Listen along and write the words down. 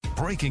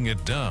Breaking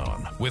It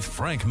Down with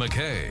Frank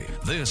McKay.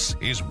 This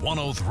is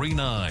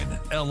 1039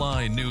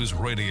 LI News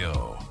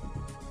Radio.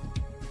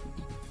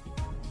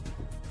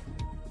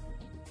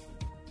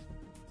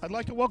 I'd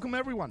like to welcome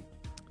everyone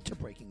to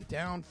Breaking It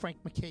Down. Frank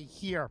McKay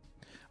here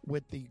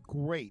with the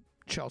great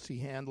Chelsea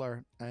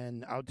Handler.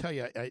 And I'll tell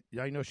you,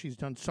 I know she's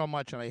done so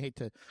much, and I hate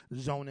to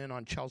zone in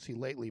on Chelsea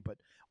lately, but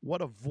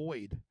what a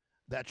void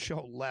that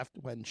show left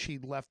when she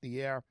left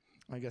the air.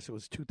 I guess it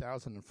was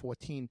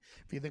 2014.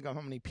 If you think of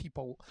how many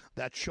people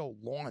that show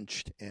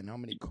launched and how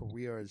many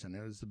careers, and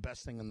it was the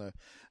best thing in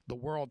the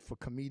world for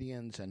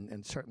comedians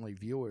and certainly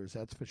viewers,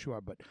 that's for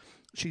sure. But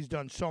she's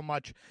done so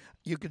much.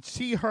 You could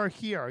see her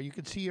here. You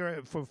could see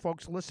her for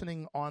folks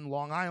listening on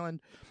Long Island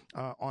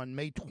on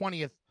May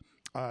 20th.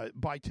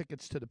 Buy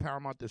tickets to the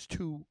Paramount. There's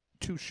two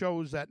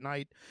shows that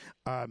night,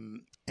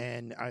 and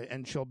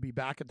she'll be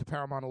back at the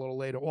Paramount a little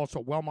later.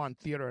 Also, Wellmont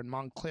Theater in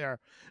Montclair,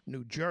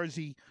 New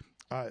Jersey.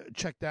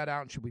 Check that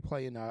out. And she'll be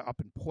playing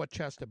up in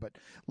Portchester. But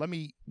let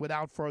me,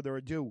 without further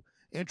ado,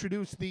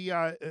 introduce the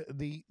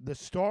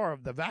star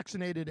of the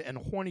Vaccinated and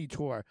Horny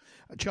Tour,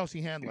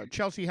 Chelsea Handler.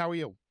 Chelsea, how are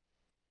you?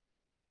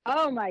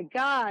 Oh my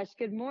gosh!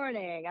 Good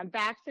morning. I'm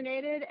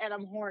vaccinated and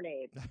I'm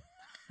horny.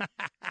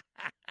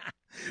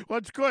 Well,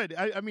 it's good.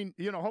 I mean,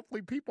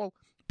 hopefully people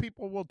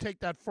will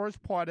take that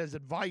first part as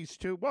advice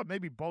too. Well,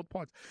 maybe both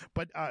parts,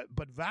 but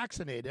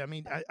vaccinated. I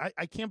mean,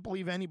 I can't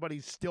believe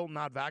anybody's still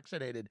not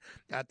vaccinated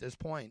at this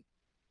point.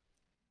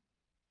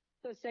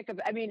 So sick of.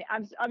 I mean,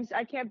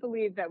 I can't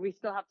believe that we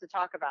still have to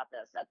talk about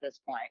this at this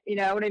point. You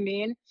know what I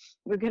mean?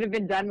 We could have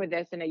been done with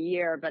this in a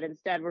year, but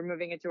instead we're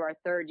moving into our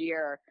third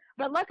year.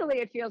 But luckily,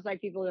 it feels like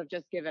people have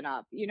just given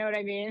up. You know what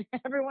I mean?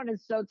 Everyone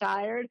is so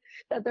tired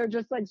that they're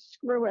just like,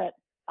 screw it.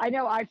 I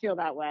know I feel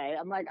that way.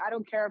 I'm like, I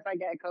don't care if I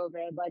get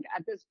COVID. Like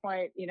at this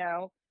point,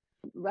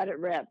 let it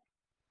rip.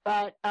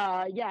 But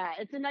yeah,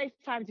 it's a nice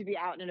time to be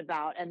out and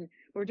about. And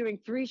we're doing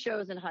 3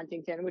 shows in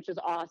Huntington, which is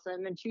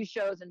awesome, and 2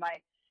 shows in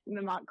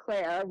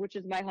Montclair, which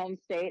is my home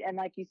state, and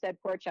like you said,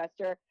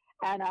 Portchester.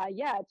 And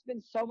yeah, it's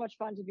been so much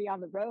fun to be on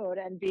the road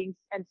and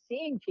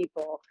seeing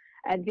people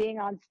and being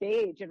on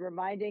stage and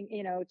reminding,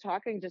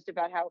 talking just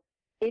about how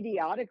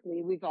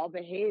idiotically we've all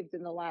behaved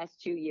in the last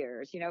 2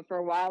 years. For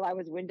a while I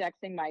was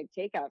Windexing my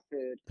takeout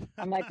food.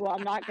 I'm like, well,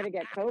 I'm not going to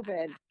get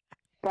COVID,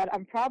 but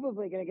I'm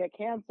probably going to get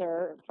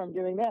cancer from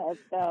doing this.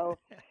 So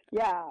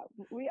yeah,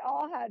 we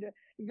all had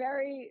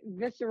very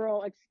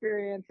visceral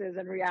experiences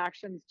and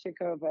reactions to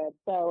COVID.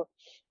 So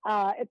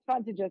it's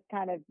fun to just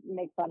kind of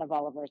make fun of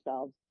all of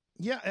ourselves.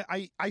 Yeah,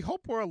 I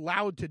hope we're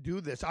allowed to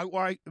do this.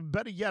 Or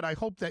better yet, I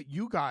hope that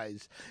you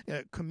guys,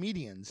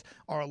 comedians,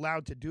 are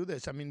allowed to do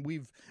this. I mean,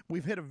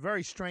 we've hit a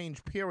very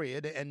strange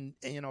period, and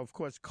of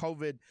course,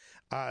 COVID,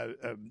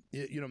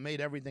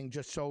 made everything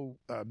just so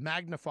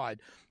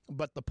magnified.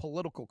 But the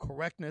political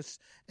correctness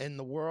in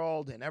the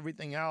world and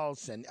everything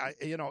else, and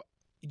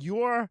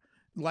you're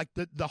like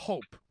the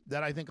hope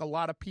that I think a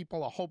lot of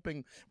people are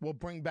hoping will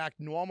bring back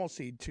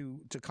normalcy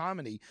to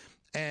comedy.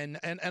 And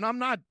I'm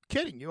not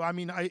kidding you. I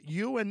mean,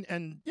 you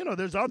and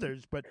there's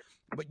others, but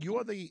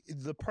you're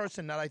the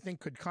person that I think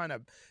could kind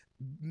of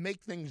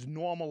make things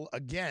normal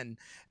again.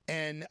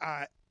 And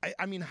I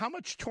mean, how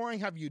much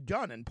touring have you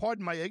done? And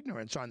pardon my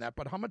ignorance on that,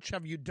 but how much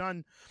have you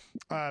done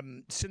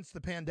since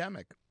the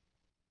pandemic?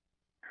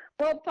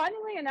 Well,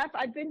 funnily enough,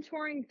 I've been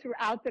touring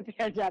throughout the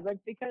pandemic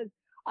because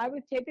I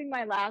was taping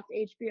my last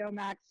HBO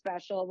Max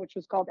special, which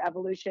was called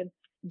Evolution,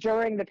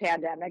 during the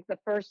pandemic, the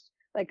first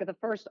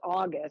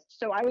August.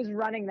 So I was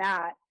running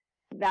that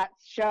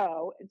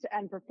show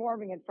and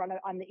performing in front of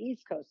on the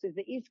East Coast. So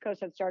the East Coast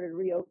had started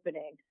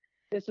reopening.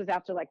 This was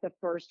after like the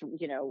first,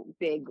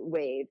 big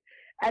wave.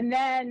 And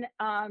then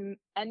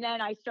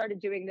I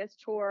started doing this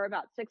tour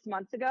about 6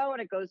 months ago,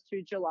 and it goes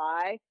through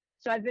July.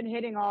 So I've been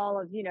hitting all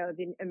of,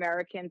 the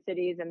American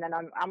cities, and then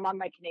I'm on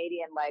my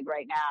Canadian leg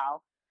right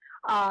now.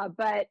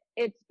 But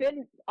it's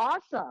been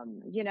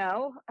awesome.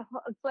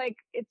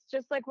 It's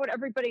just like what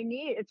everybody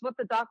needs. It's what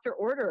the doctor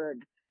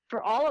ordered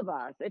for all of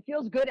us. It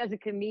feels good as a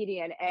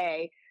comedian,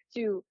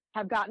 to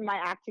have gotten my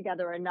act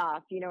together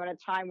enough, in a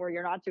time where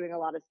you're not doing a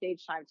lot of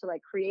stage time to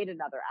like create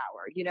another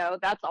hour,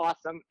 that's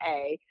awesome.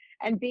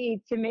 And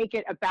B, to make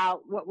it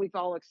about what we've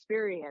all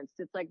experienced.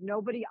 It's like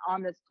nobody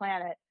on this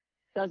planet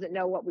doesn't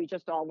know what we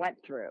just all went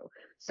through.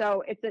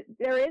 So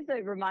there is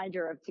a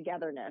reminder of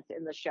togetherness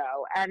in the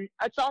show. And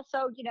it's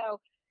also,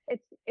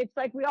 it's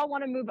like we all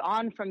want to move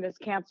on from this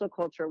cancel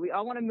culture. We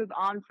all want to move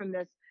on from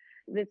this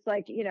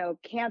like,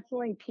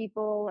 canceling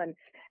people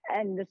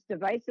and this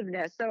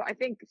divisiveness. So I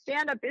think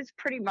stand-up is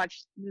pretty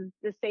much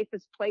the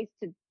safest place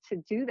to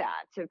do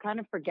that, to kind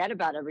of forget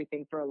about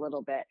everything for a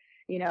little bit.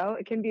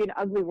 It can be an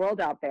ugly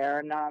world out there.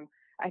 And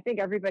I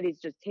think everybody's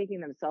just taking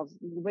themselves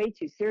way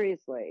too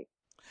seriously.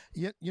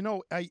 Yeah,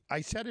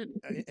 I said it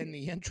in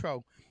the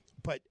intro,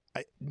 but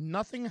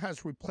nothing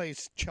has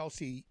replaced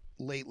Chelsea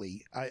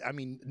lately. I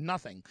mean,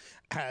 nothing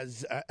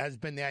has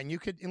been there. And you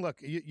could look.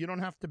 You don't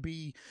have to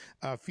be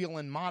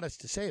feeling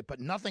modest to say it, but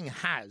nothing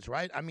has,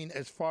 right? I mean,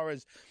 as far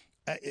as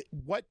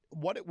what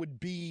it would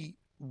be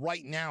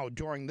right now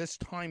during this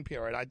time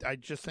period, I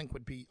just think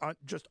would be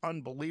just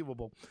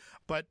unbelievable.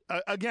 But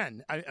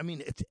again, I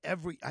mean, it's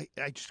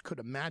I just could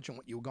imagine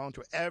what you were going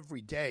through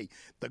every day,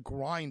 the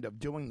grind of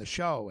doing the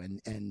show.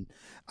 And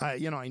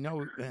I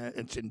know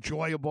it's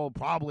enjoyable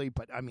probably,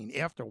 but I mean,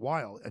 after a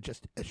while,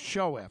 just a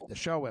show after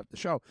show after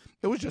show,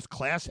 it was just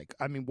classic.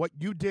 I mean, what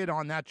you did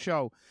on that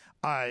show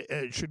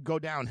it should go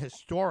down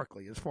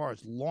historically as far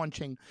as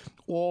launching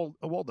all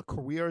the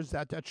careers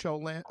that show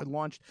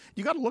launched.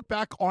 You got to look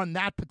back on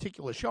that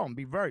particular show and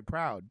be very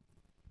proud.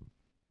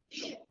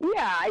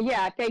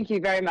 Yeah. Thank you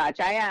very much.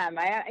 I am.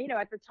 At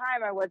the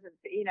time I wasn't,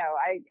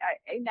 I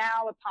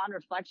now upon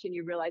reflection,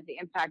 you realize the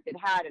impact it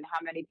had and how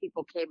many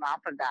people came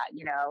off of that,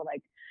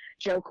 like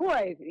Joe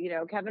Coy,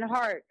 Kevin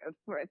Hart,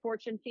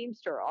 Fortune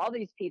Feimster, all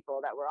these people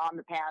that were on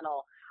the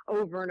panel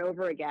over and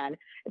over again.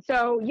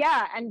 So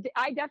yeah, and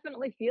I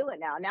definitely feel it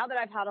now that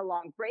I've had a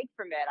long break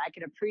from it. I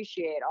can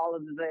appreciate all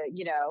of the,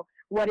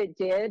 what it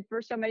did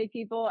for so many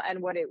people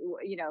and what it,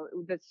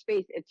 the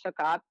space it took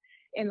up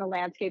in the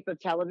landscape of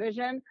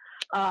television.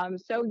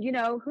 So,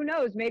 who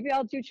knows, maybe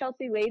I'll do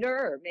Chelsea later,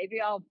 or maybe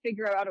I'll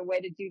figure out a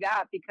way to do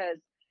that, because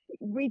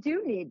we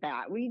do need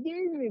that. We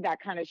do need that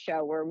kind of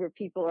show where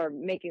people are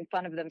making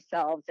fun of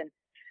themselves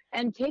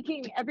and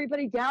taking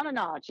everybody down a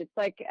notch. It's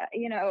like,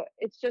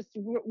 it's just,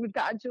 we've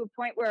gotten to a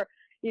point where,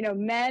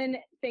 men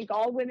think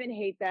all women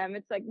hate them.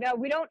 It's like, no,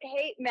 we don't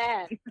hate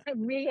men.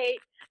 We hate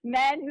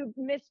men who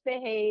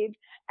misbehave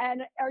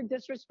and are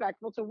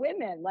disrespectful to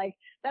women. Like,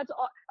 that's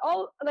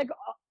all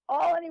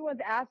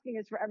anyone's asking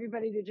is for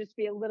everybody to just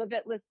be a little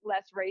bit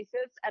less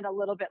racist and a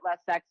little bit less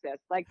sexist.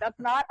 Like, that's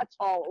not a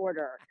tall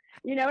order.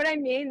 You know what I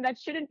mean? That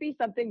shouldn't be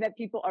something that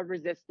people are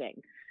resisting.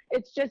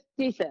 It's just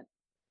decent.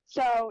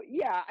 So,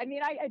 yeah, I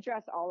mean, I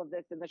address all of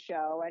this in the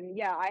show. And,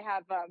 yeah, I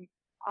have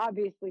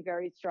obviously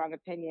very strong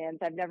opinions.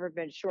 I've never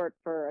been short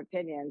for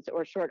opinions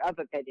or short of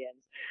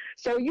opinions.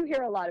 So you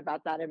hear a lot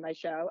about that in my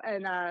show.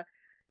 And,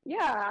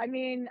 yeah, I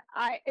mean,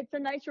 it's a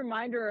nice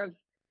reminder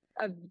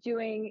of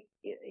doing,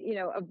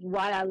 of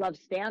why I love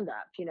stand-up,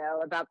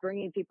 about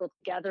bringing people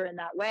together in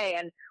that way.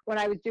 And when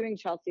I was doing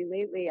Chelsea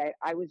lately,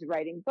 I was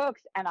writing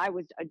books and I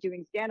was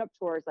doing stand-up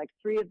tours, like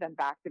 3 of them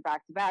back to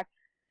back to back.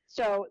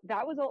 So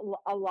that was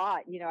a lot,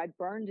 I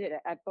burned it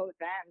at both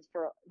ends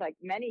for like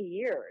many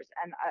years.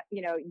 And,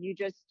 you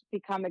just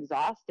become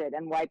exhausted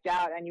and wiped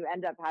out, and you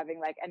end up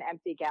having like an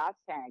empty gas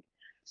tank.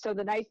 So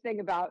the nice thing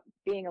about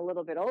being a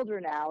little bit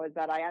older now is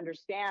that I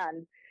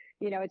understand,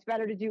 it's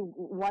better to do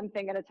one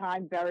thing at a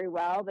time very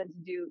well than to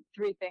do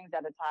 3 things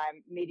at a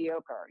time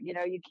mediocre.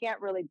 You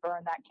can't really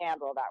burn that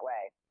candle that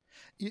way.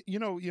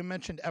 You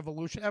mentioned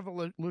Evolution.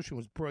 Evolution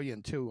was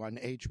brilliant, too, on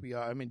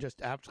HBO. I mean,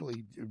 just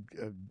absolutely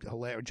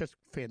hilarious, just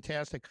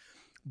fantastic.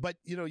 But,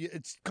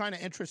 it's kind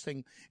of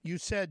interesting. You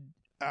said,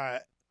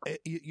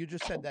 you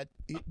just said that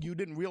you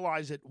didn't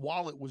realize it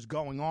while it was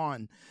going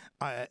on.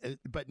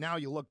 But now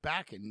you look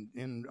back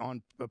and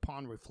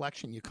upon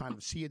reflection, you kind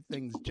of see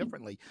things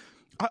differently.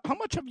 How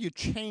much have you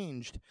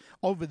changed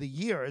over the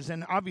years?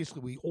 And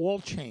obviously we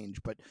all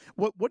change, but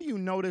what do you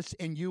notice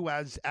in you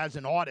as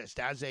an artist,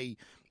 as a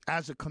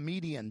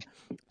comedian,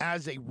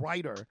 as a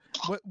writer?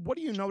 What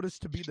do you notice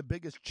to be the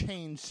biggest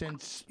change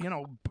since,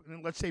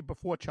 let's say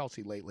before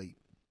Chelsea lately?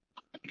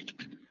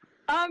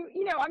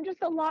 I'm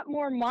just a lot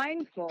more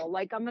mindful.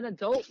 Like, I'm an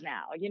adult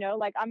now,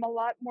 like I'm a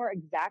lot more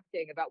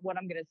exacting about what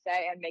I'm going to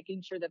say and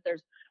making sure that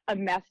there's a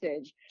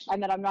message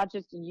and that I'm not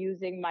just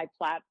using my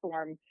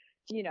platform,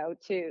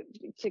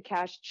 to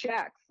cash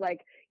checks. Like,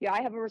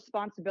 I have a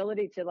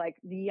responsibility to like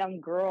the young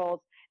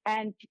girls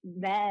and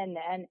men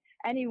and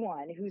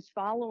anyone who's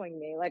following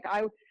me. Like,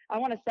 I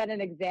want to set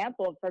an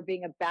example for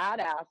being a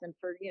badass and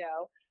for,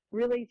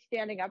 really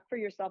standing up for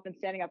yourself and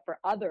standing up for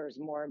others.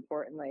 More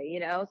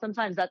importantly,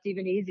 sometimes that's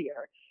even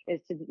easier,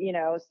 is to,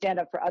 stand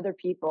up for other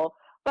people,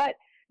 but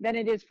than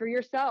it is for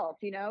yourself,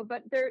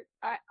 but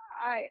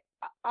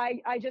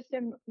I just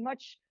am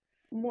much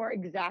more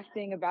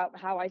exacting about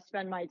how I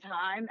spend my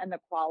time and the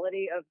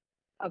quality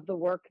of the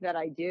work that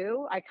I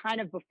do. I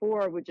kind of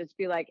before would just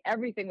be like,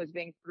 everything was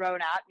being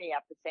thrown at me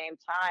at the same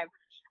time.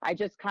 I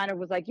just kind of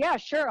was like, yeah,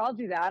 sure, I'll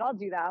do that,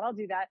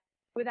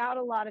 without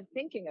a lot of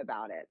thinking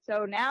about it.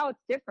 So now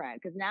it's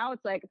different, because now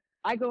it's like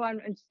I go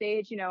on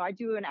stage, I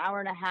do an hour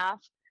and a half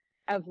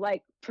of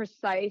like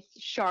precise,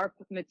 sharp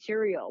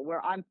material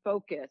where I'm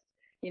focused.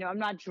 I'm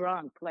not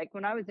drunk. Like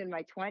when I was in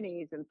my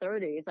 20s and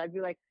 30s, I'd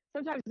be like,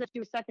 sometimes I'd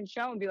do a second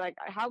show and be like,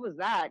 how was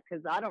that?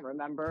 Because I don't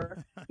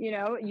remember.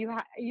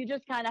 You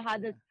just kind of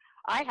had this,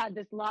 I had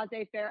this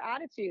laissez-faire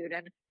attitude,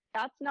 and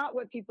that's not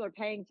what people are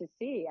paying to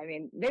see. I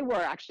mean, they were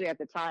actually at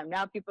the time.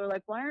 Now people are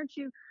like, why aren't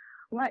you,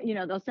 what?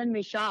 They'll send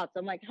me shots.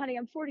 I'm like, honey,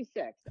 I'm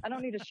 46. I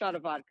don't need a shot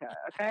of vodka.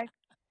 Okay.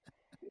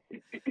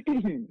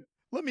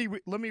 Let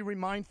me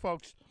remind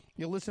folks,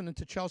 you're listening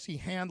to Chelsea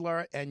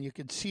Handler, and you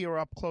can see her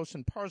up close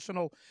and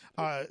personal,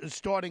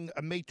 starting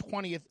May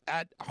 20th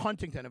at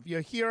Huntington. If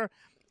you're here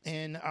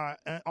in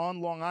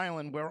on Long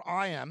Island, where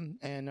I am.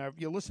 And if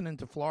you're listening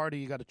to Florida,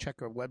 you got to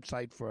check our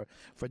website for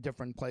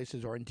different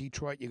places. Or in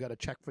Detroit, you got to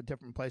check for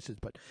different places.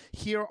 But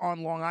here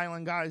on Long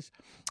Island, guys,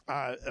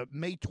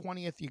 May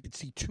 20th, you can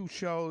see 2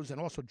 shows, and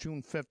also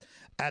June 5th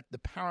at the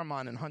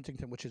Paramount in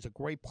Huntington, which is a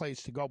great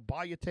place to go.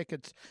 Buy your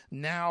tickets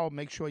now.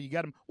 Make sure you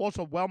get them.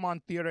 Also,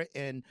 Wellmont Theater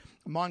in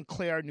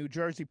Montclair, New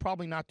Jersey,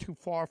 probably not too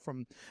far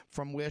from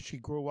where she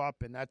grew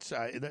up, and that's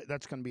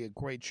going to be a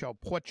great show.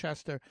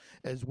 Portchester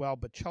as well.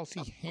 But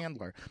Chelsea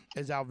Handler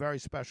is our very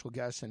special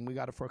guest, and we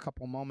got it for a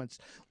couple of moments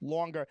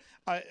longer.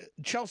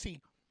 Chelsea,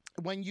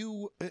 when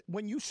you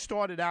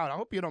started out, I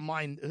hope you don't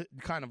mind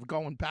kind of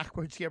going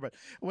backwards here, but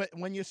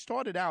when you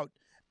started out,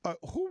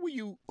 who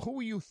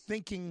were you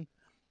thinking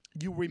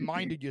you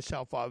reminded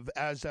yourself of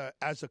as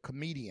a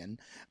comedian?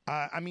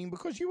 I mean,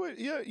 because you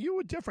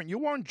were different. You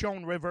weren't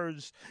Joan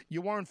Rivers,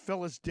 you weren't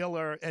Phyllis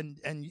Diller, and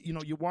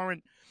you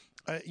weren't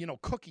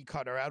cookie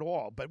cutter at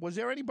all. But was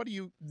there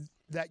anybody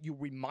that you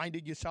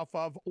reminded yourself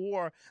of,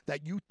 or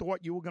that you thought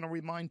you were going to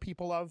remind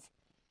people of?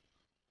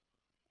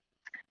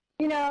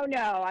 No,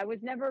 I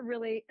was never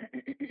really,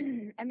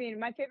 I mean,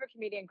 my favorite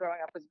comedian growing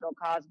up was Bill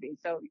Cosby.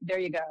 So there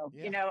you go.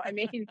 Yeah.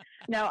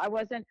 No, I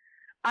wasn't.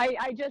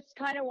 I just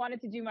kind of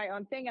wanted to do my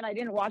own thing, and I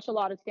didn't watch a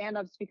lot of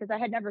stand-ups because I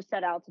had never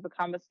set out to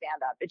become a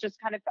stand-up. It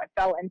just kind of, I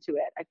fell into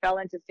it. I fell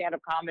into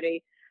stand-up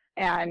comedy,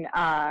 and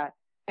I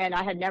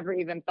had never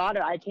even thought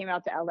it. I came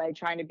out to LA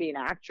trying to be an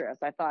actress.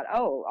 I thought,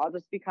 oh, I'll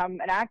just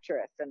become an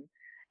actress.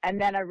 And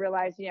then I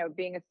realized,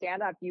 being a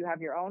stand-up, you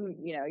have your own,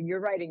 you're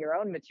writing your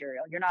own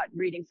material. You're not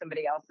reading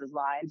somebody else's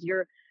lines.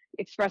 You're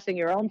expressing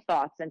your own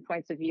thoughts and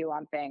points of view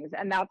on things.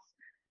 And that's,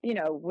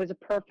 was a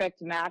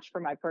perfect match for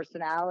my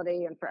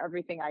personality and for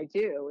everything I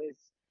do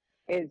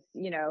is,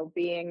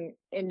 being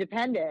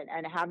independent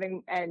and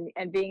having,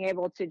 and being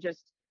able to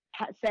just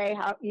say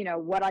how,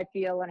 what I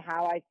feel and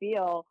how I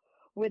feel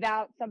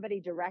without somebody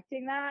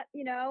directing that.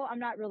 I'm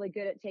not really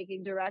good at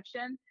taking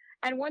direction.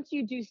 And once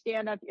you do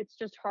stand up, it's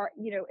just hard,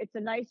 it's a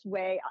nice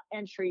way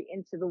entry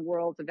into the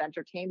world of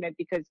entertainment,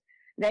 because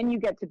then you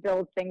get to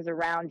build things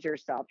around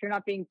yourself. You're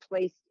not being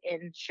placed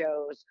in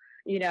shows,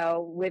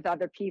 with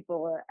other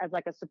people as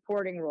like a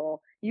supporting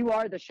role. You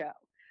are the show.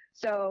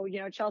 So,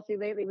 Chelsea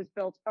Lately was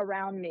built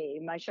around me.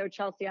 My show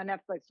Chelsea on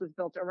Netflix was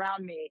built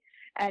around me.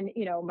 And,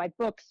 my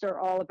books are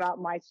all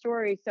about my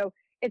story. So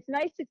it's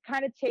nice to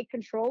kind of take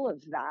control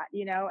of that,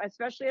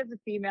 especially as a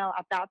female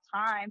at that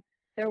time.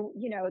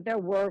 There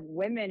were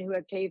women who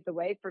had paved the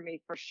way for me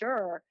for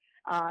sure.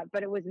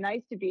 But it was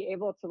nice to be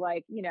able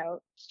to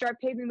start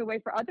paving the way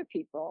for other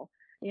people,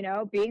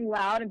 being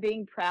loud and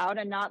being proud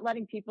and not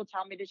letting people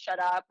tell me to shut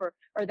up or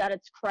that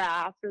it's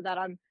crass or that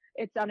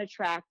it's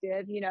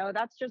unattractive.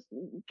 That's just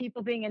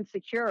people being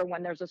insecure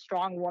when there's a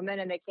strong woman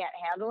and they can't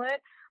handle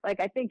it. Like,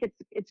 I think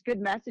it's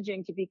good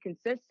messaging to be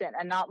consistent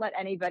and not let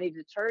anybody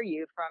deter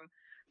you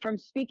from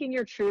speaking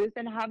your truth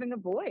and having a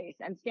voice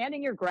and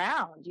standing your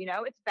ground.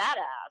 It's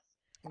badass.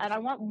 And I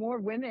want more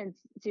women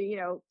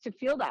to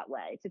feel that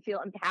way, to feel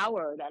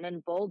empowered and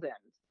emboldened.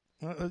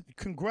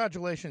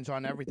 Congratulations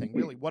on everything.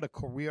 Really, what a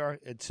career.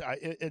 It's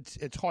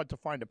hard to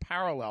find a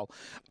parallel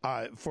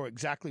for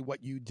exactly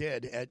what you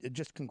did.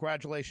 Just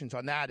congratulations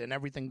on that and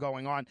everything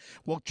going on.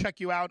 We'll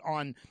check you out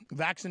on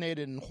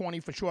Vaccinated and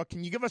Horny for sure.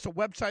 Can you give us a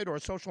website or a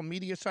social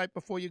media site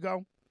before you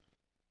go?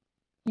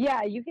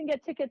 Yeah, you can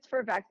get tickets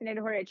for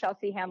Vaccinated Horny at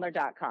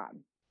chelseahandler.com.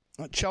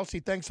 Chelsea,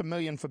 thanks a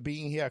million for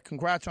being here.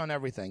 Congrats on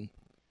everything.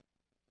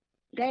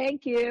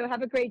 Thank you.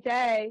 Have a great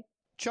day.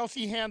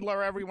 Chelsea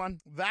Handler, everyone.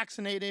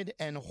 Vaccinated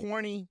and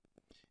Horny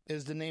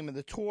is the name of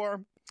the tour.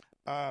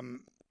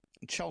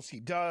 Chelsea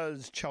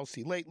Does,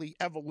 Chelsea Lately.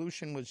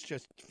 Evolution was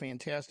just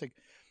fantastic.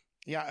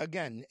 Yeah,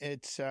 again,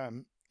 it's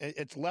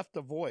left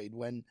a void.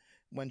 When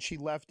she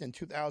left in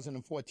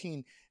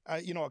 2014,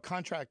 a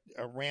contract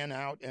ran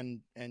out,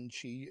 and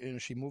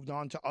she moved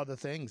on to other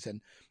things. And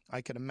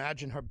I could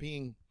imagine her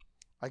being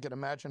a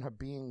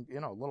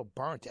little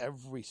burnt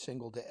every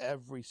single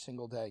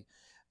day.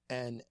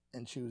 And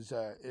she was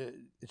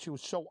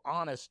so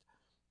honest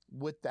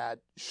with that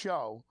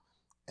show,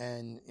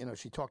 and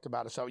she talked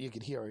about it, so you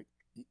could hear,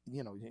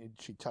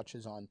 she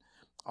touches on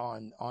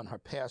her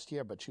past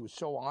year, but she was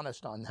so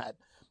honest on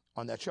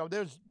that show.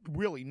 There's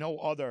really no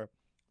other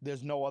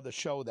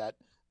show that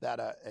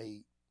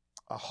a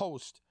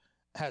host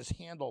has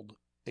handled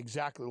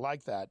exactly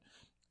like that.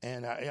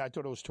 And I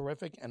thought it was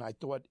terrific, and I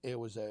thought it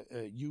was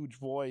a huge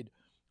void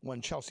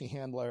when Chelsea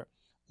Handler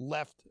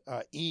left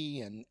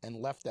E! and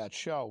left that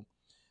show.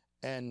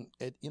 And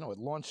it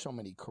launched so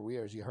many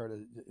careers. You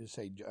heard it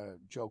say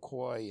Joe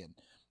Coy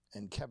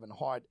and Kevin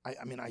Hart.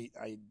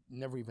 I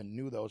never even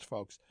knew those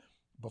folks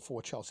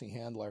before Chelsea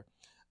Handler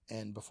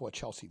and before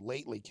Chelsea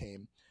Lately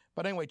came.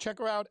 But anyway, check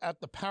her out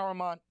at the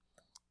Paramount.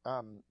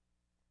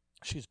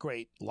 She's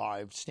great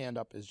live.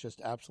 Stand-up is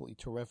just absolutely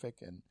terrific,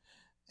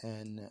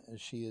 and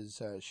she's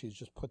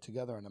just put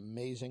together an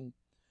amazing,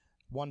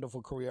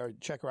 wonderful career.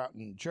 Check her out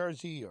in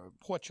Jersey or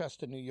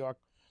Portchester, New York,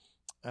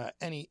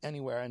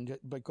 anywhere.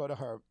 But go to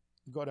her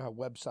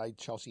website,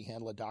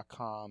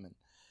 chelseahandler.com,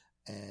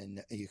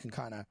 and you can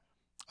kind of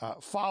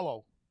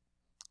follow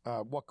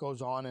what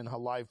goes on in her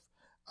life.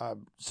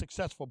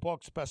 Successful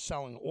books,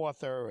 best-selling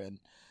author,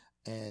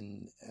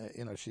 and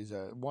she's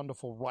a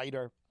wonderful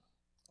writer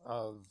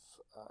of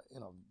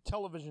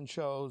television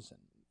shows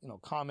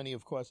and comedy,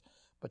 of course.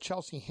 But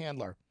Chelsea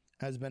Handler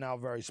has been our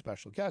very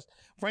special guest.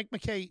 Frank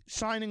MacKay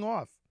signing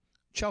off.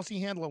 Chelsea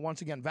Handler,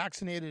 once again,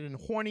 Vaccinated and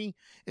Horny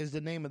is the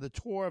name of the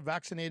tour.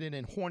 Vaccinated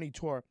and Horny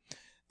tour,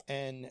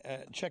 and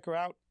check her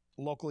out.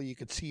 Locally, you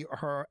could see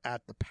her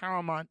at the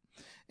Paramount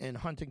in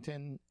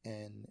Huntington,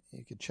 and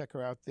you could check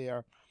her out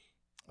there.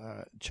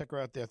 Check her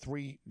out there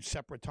 3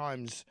 separate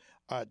times,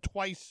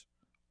 twice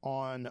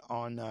on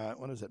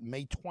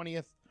May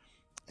 20th,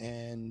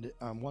 and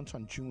once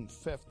on June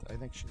 5th. I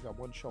think she's got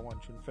one show on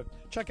June 5th.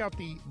 Check out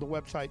the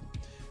website.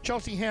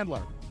 Chelsea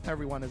Handler,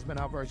 everyone, has been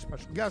our very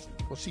special guest.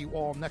 We'll see you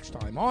all next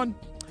time on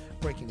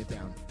Breaking It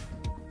Down.